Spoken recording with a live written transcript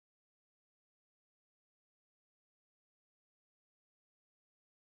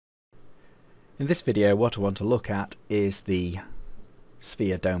In this video what I want to look at is the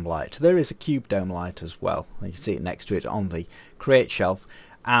sphere dome light. There is a cube dome light as well. You can see it next to it on the create shelf,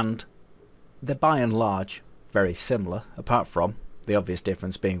 and they're by and large very similar, apart from the obvious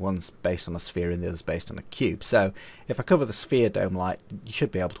difference being one's based on a sphere and the other's based on a cube. So if I cover the sphere dome light, you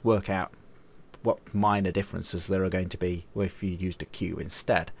should be able to work out what minor differences there are going to be if you used a cube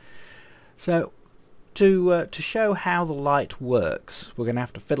instead. So to show how the light works, we're going to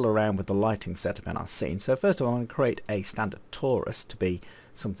have to fiddle around with the lighting setup in our scene. So first of all, I'm going to create a standard torus to be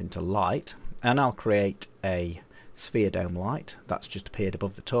something to light, and I'll create a sphere dome light that's just appeared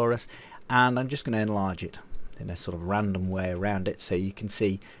above the torus, and I'm just going to enlarge it in a sort of random way around it so you can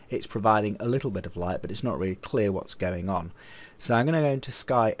see it's providing a little bit of light, but it's not really clear what's going on. So I'm going to go into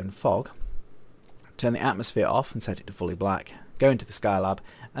Sky and Fog, turn the atmosphere off and set it to fully black, go into the Skylab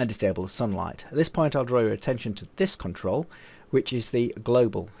and disable the sunlight. At this point I'll draw your attention to this control, which is the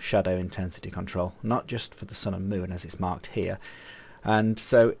global shadow intensity control, not just for the sun and moon as it's marked here. And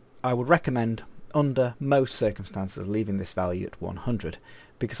so I would recommend under most circumstances leaving this value at 100,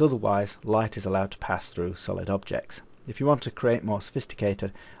 because otherwise light is allowed to pass through solid objects. If you want to create more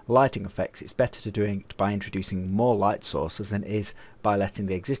sophisticated lighting effects, it's better to do it by introducing more light sources than it is by letting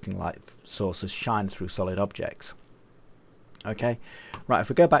the existing light sources shine through solid objects. Okay, right, if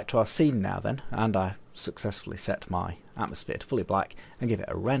we go back to our scene now then, and I successfully set my atmosphere to fully black and give it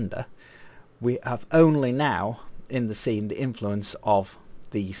a render, we have only now in the scene the influence of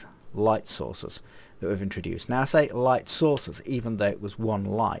these light sources that we've introduced. Now I say light sources even though it was one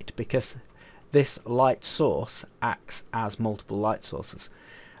light, because this light source acts as multiple light sources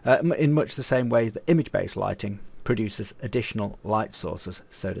in much the same way that image-based lighting produces additional light sources.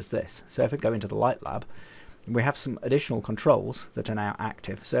 So does this. So if I go into the light lab, we have some additional controls that are now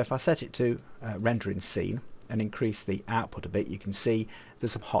active. So if I set it to render in scene and increase the output a bit, you can see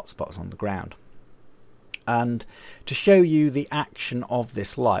there's some hot spots on the ground. And to show you the action of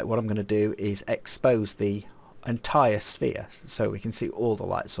this light, what I'm going to do is expose the entire sphere so we can see all the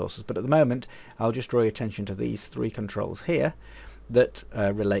light sources. But at the moment I'll just draw your attention to these three controls here that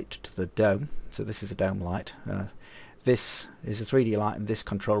relate to the dome. So this is a dome light, this is a 3D light, and this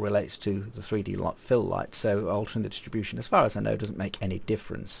control relates to the 3D fill light. So altering the distribution, as far as I know, doesn't make any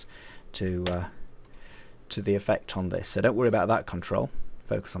difference to the effect on this. So don't worry about that control,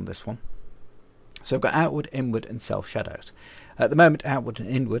 focus on this one. So I've got outward, inward and self shadows. At the moment outward and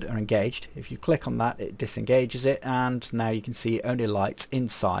inward are engaged. If you click on that it disengages it, and now you can see only lights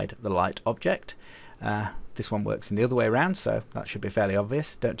inside the light object. This one works in the other way around, so that should be fairly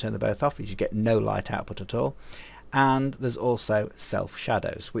obvious. Don't turn them both off, you get no light output at all. And there's also self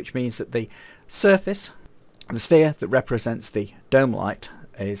shadows, which means that the surface, the sphere that represents the dome light,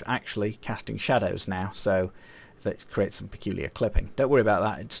 is actually casting shadows now, so that creates some peculiar clipping. Don't worry about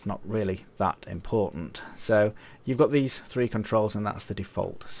that, it's not really that important. So you've got these three controls and that's the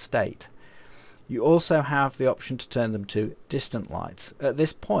default state. You also have the option to turn them to distant lights. At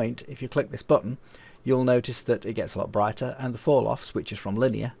this point, if you click this button, you'll notice that it gets a lot brighter and the fall off switches from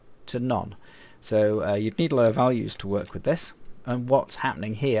linear to none. So you'd need lower values to work with this, and what's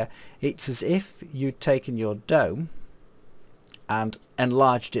happening here, it's as if you'd taken your dome and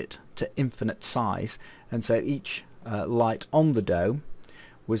enlarged it to infinite size, and so each light on the dome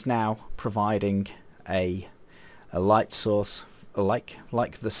was now providing a light source like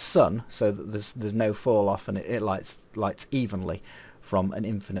the sun, so that there's no fall off and it lights evenly from an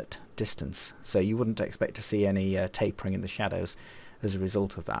infinite distance. So you wouldn't expect to see any tapering in the shadows as a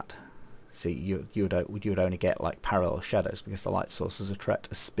result of that. So you would only get like parallel shadows because the light sources are treated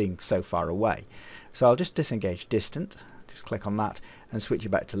as being so far away. So I'll just disengage distant, just click on that and switch it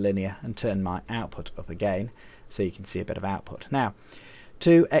back to linear and turn my output up again so you can see a bit of output. Now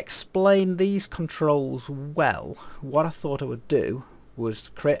to explain these controls well, what I thought I would do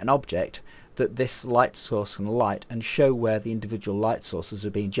was create an object that this light source can light and show where the individual light sources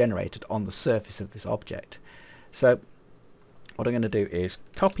are being generated on the surface of this object. So what I'm going to do is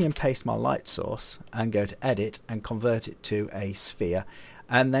copy and paste my light source and go to edit and convert it to a sphere,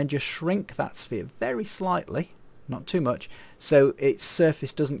 and then just shrink that sphere very slightly, not too much, so its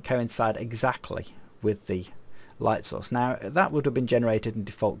surface doesn't coincide exactly with the light source. Now that would have been generated in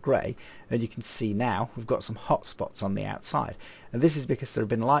default grey, and you can see now we've got some hot spots on the outside, and this is because there have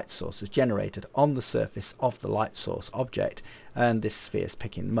been light sources generated on the surface of the light source object, and this sphere is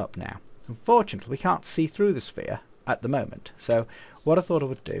picking them up now. Unfortunately we can't see through the sphere at the moment, so what I thought I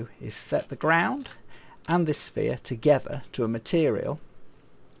would do is set the ground and this sphere together to a material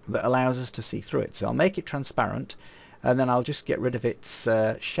that allows us to see through it. So I'll make it transparent, and then I'll just get rid of its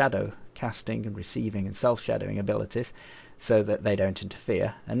shadow casting and receiving and self-shadowing abilities. so that they don't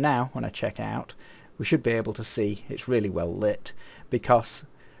interfere. And now when I check out, we should be able to see it's really well lit, because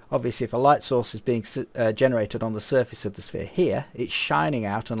obviously if a light source is being generated on the surface of the sphere here, it's shining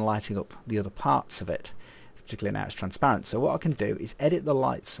out and lighting up the other parts of it, particularly now it's transparent. So what I can do is edit the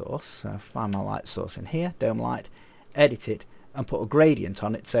light source. So find my light source in here, dome light, edit it and put a gradient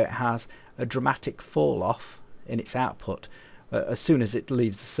on it so it has a dramatic fall off in its output as soon as it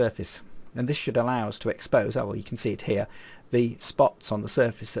leaves the surface. And this should allow us to expose, oh well, you can see it here, the spots on the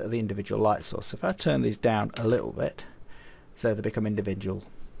surface of the individual light source. So if I turn these down a little bit so they become individual,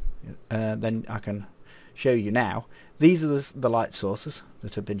 then I can show you now. These are the light sources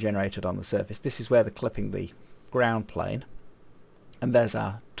that have been generated on the surface. This is where they're clipping the ground plane, and there's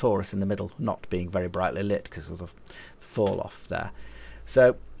our torus in the middle not being very brightly lit because of the fall off there.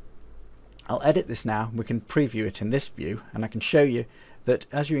 So I'll edit this now. We can preview it in this view, and I can show you that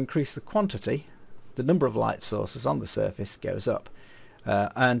as you increase the quantity, the number of light sources on the surface goes up,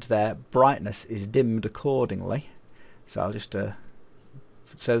 and their brightness is dimmed accordingly. So I'll just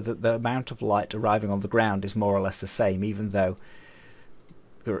so that the amount of light arriving on the ground is more or less the same, even though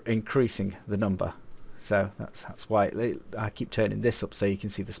you're increasing the number. So that's why I keep turning this up so you can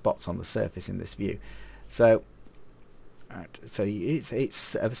see the spots on the surface in this view. So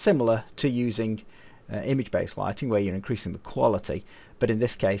it's similar to using image-based lighting, where you're increasing the quality, but in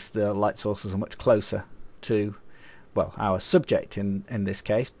this case the light sources are much closer to, well, our subject in this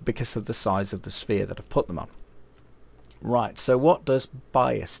case, because of the size of the sphere that I've put them on. Right, so what does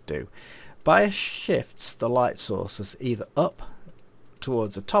bias do? Bias shifts the light sources either up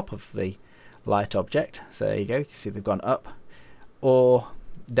towards the top of the light object, so there you go, you can see they've gone up, or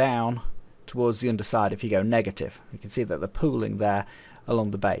down towards the underside if you go negative. You can see that they're pooling there along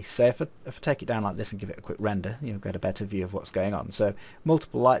the base. So if I take it down like this and give it a quick render, you'll get a better view of what's going on. So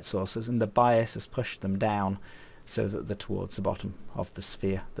multiple light sources, and the bias has pushed them down so that they're towards the bottom of the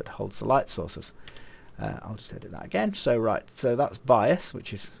sphere that holds the light sources. I'll just edit that again. So right, so that's bias,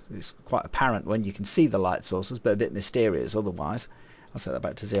 which is quite apparent when you can see the light sources, but a bit mysterious otherwise. I'll set that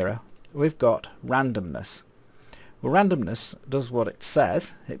back to 0. We've got randomness. Well, randomness does what it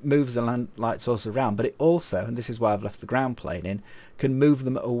says. It moves the light source around, but it also, and this is why I've left the ground plane in, can move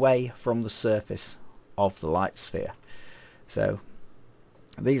them away from the surface of the light sphere. So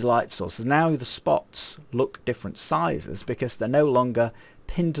these light sources, now the spots look different sizes because they're no longer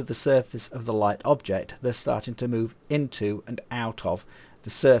pinned to the surface of the light object. They're starting to move into and out of the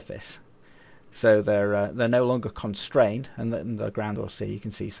surface. So they're no longer constrained, and in the ground or sea you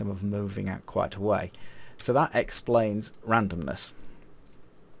can see some of them moving out quite a way. So that explains randomness.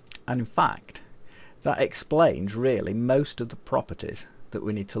 And in fact, that explains really most of the properties that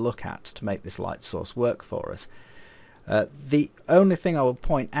we need to look at to make this light source work for us. The only thing I will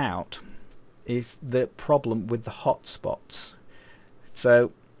point out is the problem with the hot spots.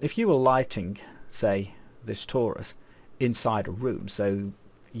 So if you were lighting, say, this torus inside a room, so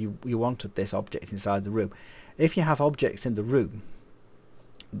you wanted this object inside the room, if you have objects in the room,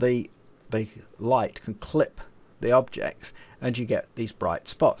 the light can clip the objects and you get these bright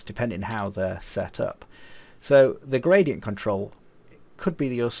spots depending how they're set up. So the gradient control could be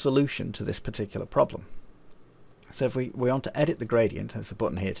your solution to this particular problem. So if we want to edit the gradient, there's a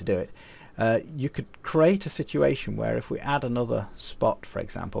button here to do it, you could create a situation where if we add another spot, for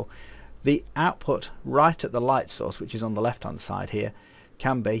example, the output right at the light source, which is on the left hand side here,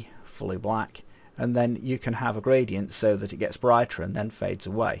 can be fully black, and then you can have a gradient so that it gets brighter and then fades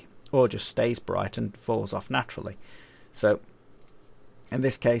away, or just stays bright and falls off naturally. So in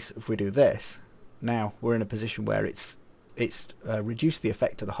this case, if we do this, now we're in a position where it's reduced the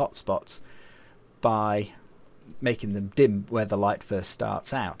effect of the hot spots by making them dim where the light first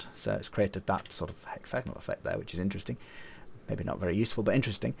starts out. So it's created that sort of hexagonal effect there, which is interesting. Maybe not very useful, but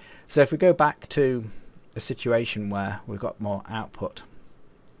interesting. So if we go back to a situation where we've got more output,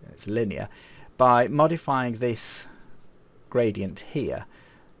 it's linear, by modifying this gradient here,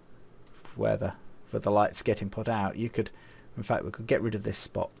 where the light's getting put out, you could, in fact, we could get rid of this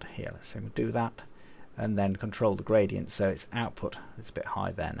spot here. Let's say we'll do that, and then control the gradient so its output is a bit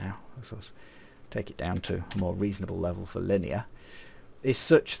high there now. So let's take it down to a more reasonable level for linear. Is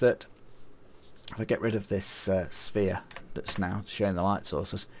such that if I get rid of this sphere that's now showing the light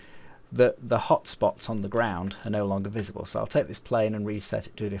sources, the hot spots on the ground are no longer visible. So I'll take this plane and reset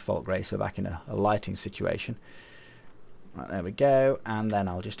it to default grey, so we're back in a lighting situation. Right, there we go, and then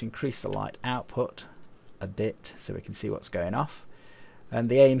I'll just increase the light output a bit so we can see what's going off. And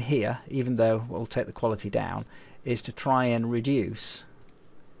the aim here, even though we'll take the quality down, is to try and reduce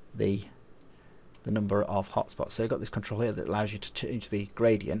the number of hotspots. So you've got this control here that allows you to change the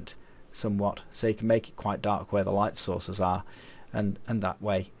gradient somewhat, so you can make it quite dark where the light sources are, and that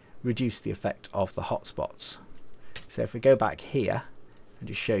way reduce the effect of the hotspots. So if we go back here and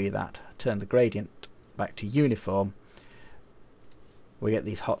just show you that, turn the gradient back to uniform, we get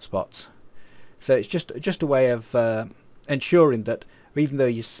these hotspots. So it's just a way of ensuring that even though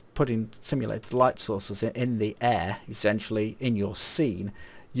you're putting simulated light sources in the air, essentially in your scene,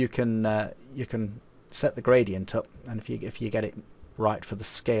 you can set the gradient up, and if you get it right for the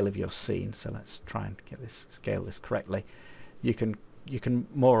scale of your scene, so let's try and get this scale this correctly, you can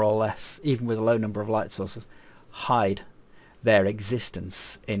more or less, even with a low number of light sources, hide their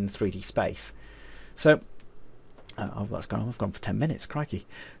existence in 3D space. So oh, that's gone. I've gone for 10 minutes, crikey.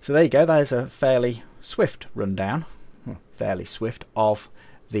 So there you go. There's a fairly swift rundown, of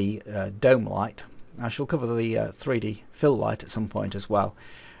the dome light. I shall cover the 3D fill light at some point as well.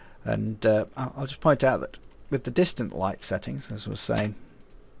 And I'll just point out that with the distant light settings, as I was saying,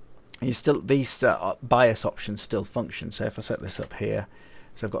 these bias options still function. So if I set this up here,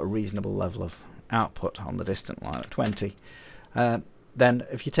 so I've got a reasonable level of output on the distant light at 20, then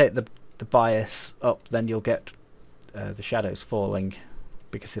if you take the bias up, then you'll get the shadows falling,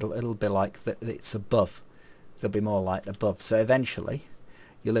 because it'll be like it's above. There'll be more light above. So eventually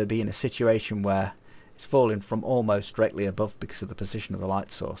you'll be in a situation where it's falling from almost directly above because of the position of the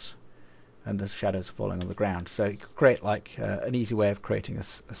light source, and the shadows are falling on the ground. So you could create like an easy way of creating a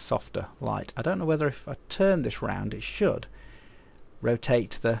softer light. I don't know whether if I turn this round it should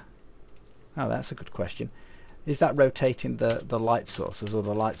rotate the... Oh, that's a good question. Is that rotating the light sources, or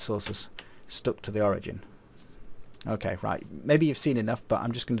the light sources stuck to the origin? Okay, right. Maybe you've seen enough, but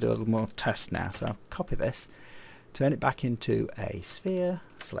I'm just going to do a little more test now. So I'll copy this, turn it back into a sphere,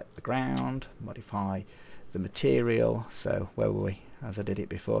 select the ground, modify the material. So where were we? As I did it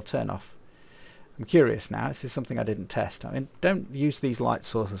before, turn off. I'm curious now. This is something I didn't test. I mean, don't use these light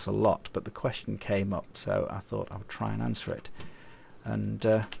sources a lot, but the question came up, so I thought I would try and answer it. And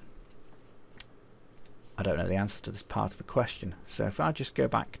I don't know the answer to this part of the question. So if I just go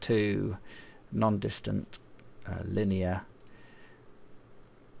back to non-distant, linear,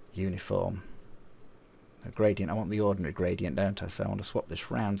 uniform, a gradient. I want the ordinary gradient, don't I? So I want to swap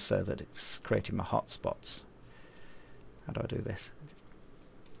this round so that it's creating my hotspots. How do I do this?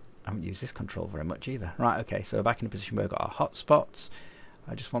 I haven't used this control very much either. Right, okay, so back in a position where we've got our hotspots.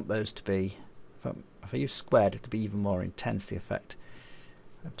 I just want those to be, if I use squared, it to be even more intense, the effect.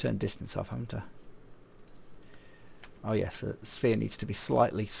 I've turned distance off, haven't I? Oh yes, the sphere needs to be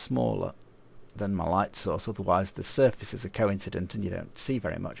slightly smaller than my light source, otherwise the surfaces are coincident and you don't see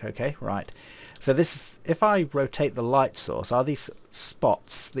very much. Okay, right. So this is, if I rotate the light source, are these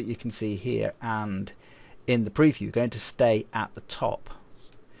spots that you can see here and in the preview going to stay at the top,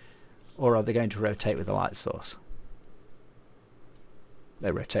 or are they going to rotate with the light source?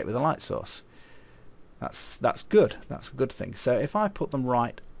 They rotate with the light source. That's good. That's a good thing. So if I put them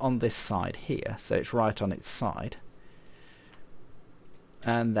right on this side here, so it's right on its side,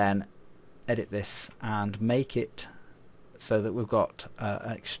 and then edit this and make it so that we've got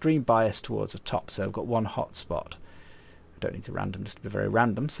an extreme bias towards the top. So we've got one hot spot. I don't need the randomness to be very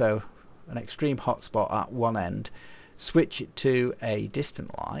random, so an extreme hot spot at one end. Switch it to a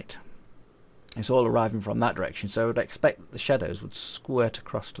distant light. It's all arriving from that direction, so I would expect that the shadows would squirt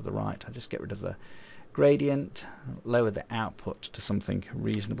across to the right. I'll just get rid of the gradient, lower the output to something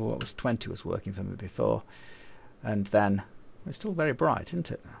reasonable. What was 20 was working for me before, and then it's still very bright,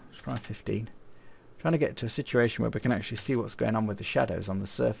 isn't it? Let's try 15. Trying to get to a situation where we can actually see what's going on with the shadows on the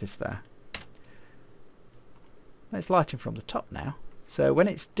surface there. It's lighting from the top now. So when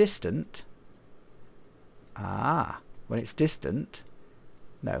it's distant, when it's distant,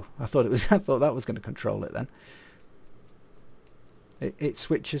 no, I thought it was. I thought that was going to control it then. It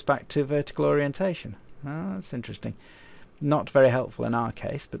switches back to vertical orientation. Oh, that's interesting. Not very helpful in our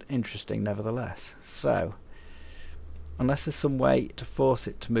case, but interesting nevertheless. So, unless there's some way to force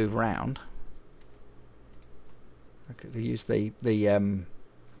it to move around, I could use the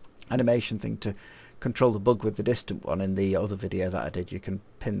animation thing to control the bug with the distant one. In the other video that I did, you can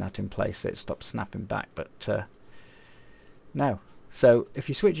pin that in place so it stops snapping back, but no. So if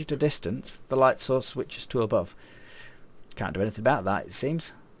you switch it to distance, the light source switches to above. Can't do anything about that, it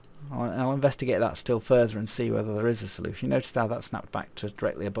seems. I'll investigate that still further and see whether there is a solution. You notice how that snapped back to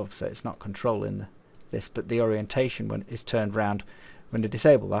directly above, so it's not controlling this, but the orientation when it's turned round when you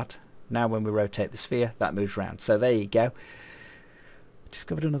disable that. Now when we rotate the sphere, that moves round. So there you go.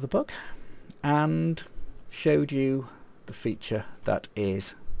 Discovered another bug and showed you the feature that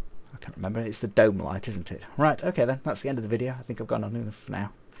is, I can't remember, it's the dome light, isn't it? Right, okay then, that's the end of the video. I think I've gone on enough for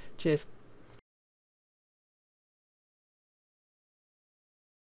now. Cheers.